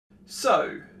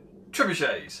So,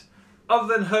 trebuchets.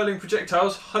 Other than hurling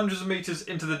projectiles hundreds of meters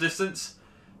into the distance,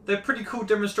 they're pretty cool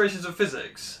demonstrations of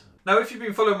physics. Now, if you've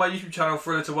been following my YouTube channel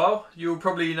for a little while, you'll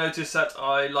probably notice that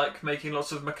I like making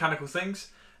lots of mechanical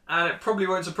things, and it probably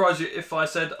won't surprise you if I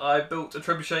said I built a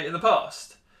trebuchet in the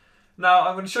past. Now,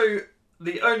 I'm going to show you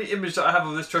the only image that I have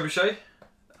of this trebuchet.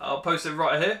 I'll post it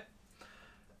right here.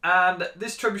 And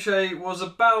this trebuchet was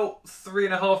about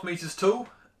 3.5 meters tall,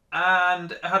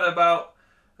 and it had about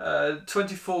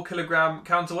 24 kilogram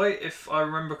counterweight, if I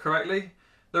remember correctly.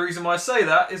 The reason why I say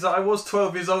that is that I was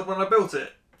 12 years old when I built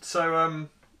it. So,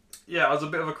 yeah, I was a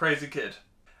bit of a crazy kid.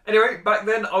 Anyway, back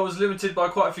then I was limited by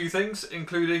quite a few things,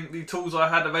 including the tools I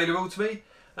had available to me,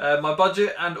 my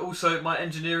budget, and also my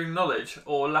engineering knowledge,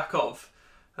 or lack of.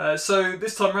 So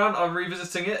this time around I'm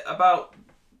revisiting it about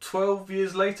 12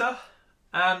 years later,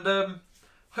 and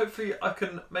hopefully I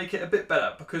can make it a bit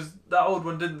better, because that old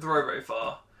one didn't throw very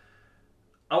far.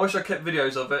 I wish I kept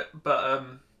videos of it, but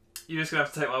you're just going to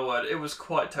have to take my word, it was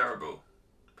quite terrible.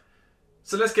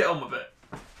 So let's get on with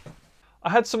it.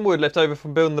 I had some wood left over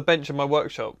from building the bench in my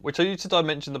workshop, which I used to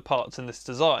dimension the parts in this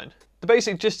design. The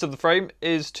basic gist of the frame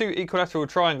is two equilateral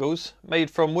triangles made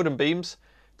from wooden beams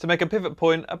to make a pivot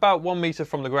point about 1 meter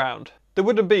from the ground. The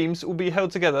wooden beams will be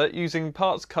held together using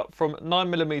parts cut from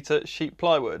 9mm sheet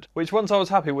plywood, which once I was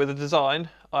happy with the design,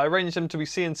 I arranged them to be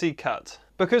CNC cut.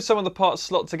 Because some of the parts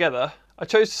slot together, I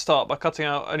chose to start by cutting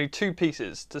out only 2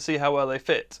 pieces to see how well they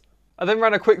fit. I then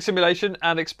ran a quick simulation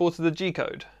and exported the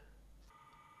G-code.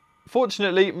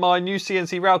 Fortunately, my new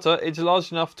CNC router is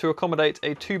large enough to accommodate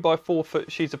a 2x4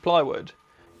 foot sheet of plywood,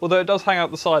 although it does hang out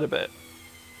the side a bit.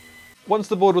 Once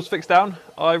the board was fixed down,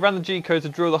 I ran the G-code to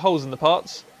drill the holes in the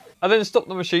parts. I then stopped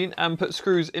the machine and put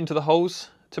screws into the holes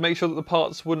to make sure that the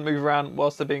parts wouldn't move around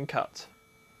whilst they're being cut.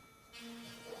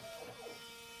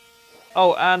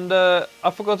 Oh, and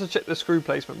I forgot to check the screw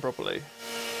placement properly.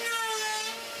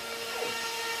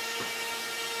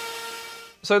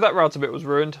 So that router bit was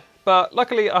ruined, but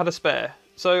luckily I had a spare,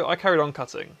 so I carried on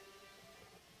cutting.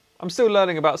 I'm still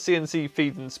learning about CNC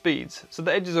feeds and speeds, so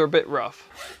the edges are a bit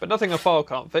rough, but nothing a file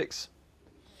can't fix.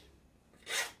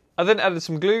 I then added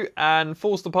some glue and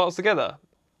forced the parts together.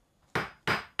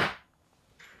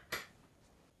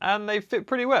 And they fit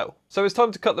pretty well. So it's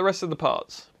time to cut the rest of the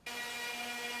parts.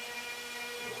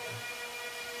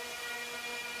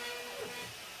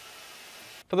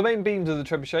 For the main beams of the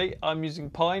trebuchet, I'm using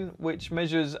pine, which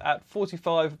measures at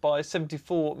 45 by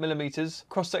 74mm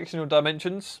cross-sectional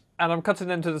dimensions, and I'm cutting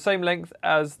them to the same length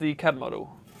as the CAD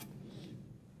model.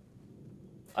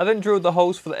 I then drilled the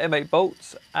holes for the M8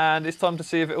 bolts, and it's time to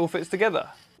see if it all fits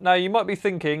together. Now, you might be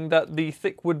thinking that the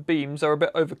thick wood beams are a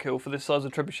bit overkill for this size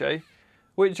of trebuchet,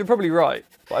 which you're probably right,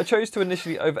 but I chose to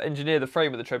initially over-engineer the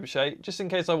frame of the trebuchet just in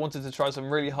case I wanted to try some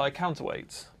really high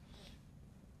counterweights.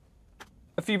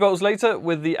 A few bolts later,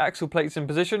 with the axle plates in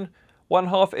position, one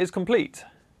half is complete.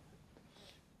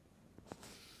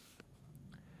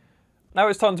 Now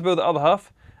it's time to build the other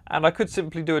half, and I could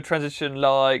simply do a transition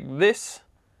like this,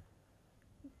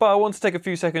 but I want to take a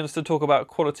few seconds to talk about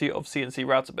quality of CNC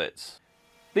router bits.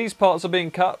 These parts are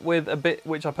being cut with a bit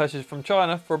which I purchased from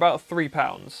China for about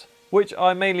 £3, which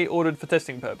I mainly ordered for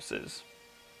testing purposes.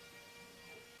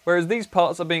 Whereas these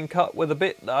parts are being cut with a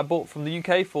bit that I bought from the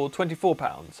UK for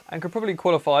 £24 and could probably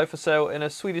qualify for sale in a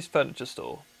Swedish furniture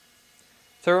store.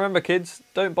 So remember kids,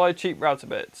 don't buy cheap router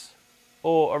bits,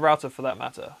 or a router for that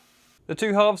matter. The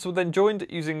two halves were then joined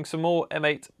using some more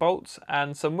M8 bolts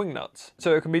and some wing nuts,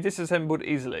 so it can be disassembled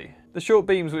easily. The short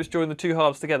beams which join the two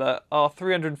halves together are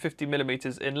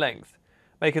 350mm in length,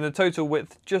 making the total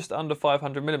width just under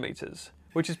 500mm,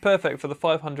 which is perfect for the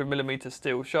 500mm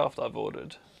steel shaft I've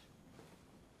ordered.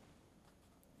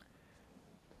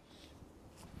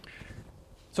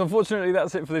 So unfortunately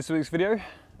that's it for this week's video.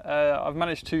 I've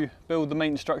managed to build the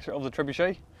main structure of the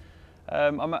trebuchet.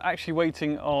 I'm actually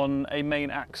waiting on a main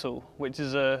axle, which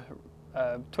is a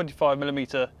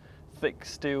 25mm thick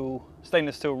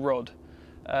stainless steel rod.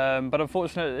 But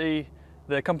unfortunately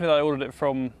the company that I ordered it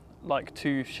from like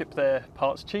to ship their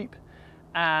parts cheap,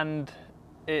 and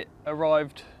it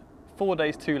arrived 4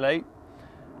 days too late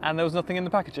and there was nothing in the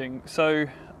packaging. So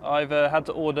I've had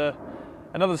to order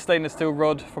another stainless steel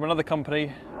rod from another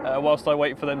company whilst I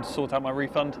wait for them to sort out my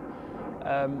refund.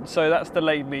 So that's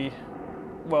delayed me,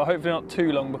 well, hopefully not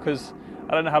too long, because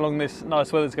I don't know how long this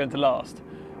nice weather is going to last.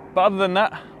 But other than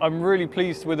that, I'm really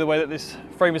pleased with the way that this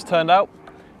frame has turned out.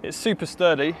 It's super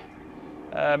sturdy.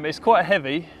 It's quite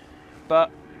heavy,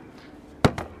 but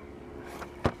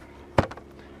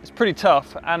it's pretty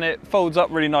tough, and it folds up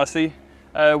really nicely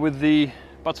with the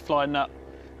butterfly nut,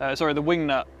 the wing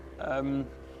nut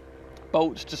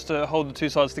bolts just to hold the two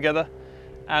sides together.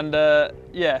 And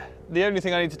yeah, the only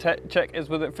thing I need to check is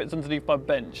whether it fits underneath my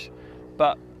bench.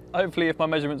 But hopefully if my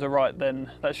measurements are right,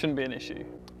 then that shouldn't be an issue.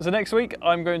 So next week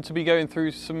I'm going to be going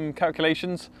through some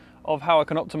calculations of how I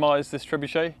can optimise this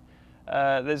trebuchet.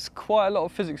 There's quite a lot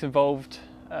of physics involved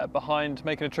behind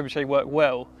making a trebuchet work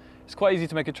well. It's quite easy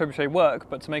to make a trebuchet work,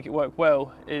 but to make it work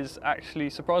well is actually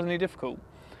surprisingly difficult.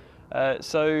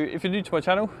 So if you're new to my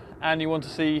channel and you want to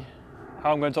see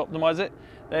how I'm going to optimise it,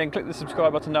 then click the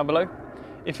subscribe button down below.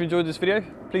 If you enjoyed this video,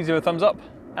 please give it a thumbs up,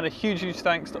 and a huge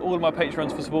thanks to all of my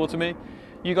patrons for supporting me.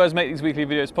 You guys make these weekly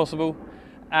videos possible,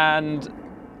 and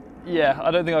yeah, I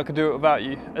don't think I could do it without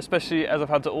you, especially as I've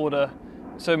had to order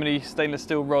so many stainless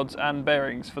steel rods and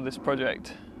bearings for this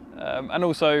project. And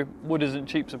also, wood isn't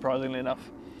cheap, surprisingly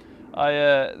enough.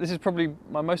 This is probably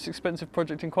my most expensive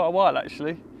project in quite a while,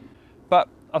 actually. But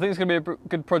I think it's going to be a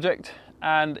good project,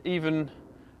 and even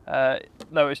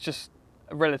though it's just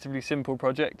a relatively simple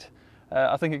project,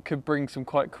 I think it could bring some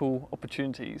quite cool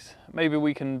opportunities. Maybe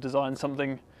we can design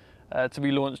something to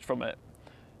be launched from it.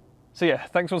 So yeah,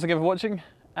 thanks once again for watching,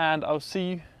 and I'll see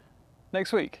you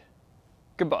next week.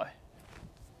 Goodbye.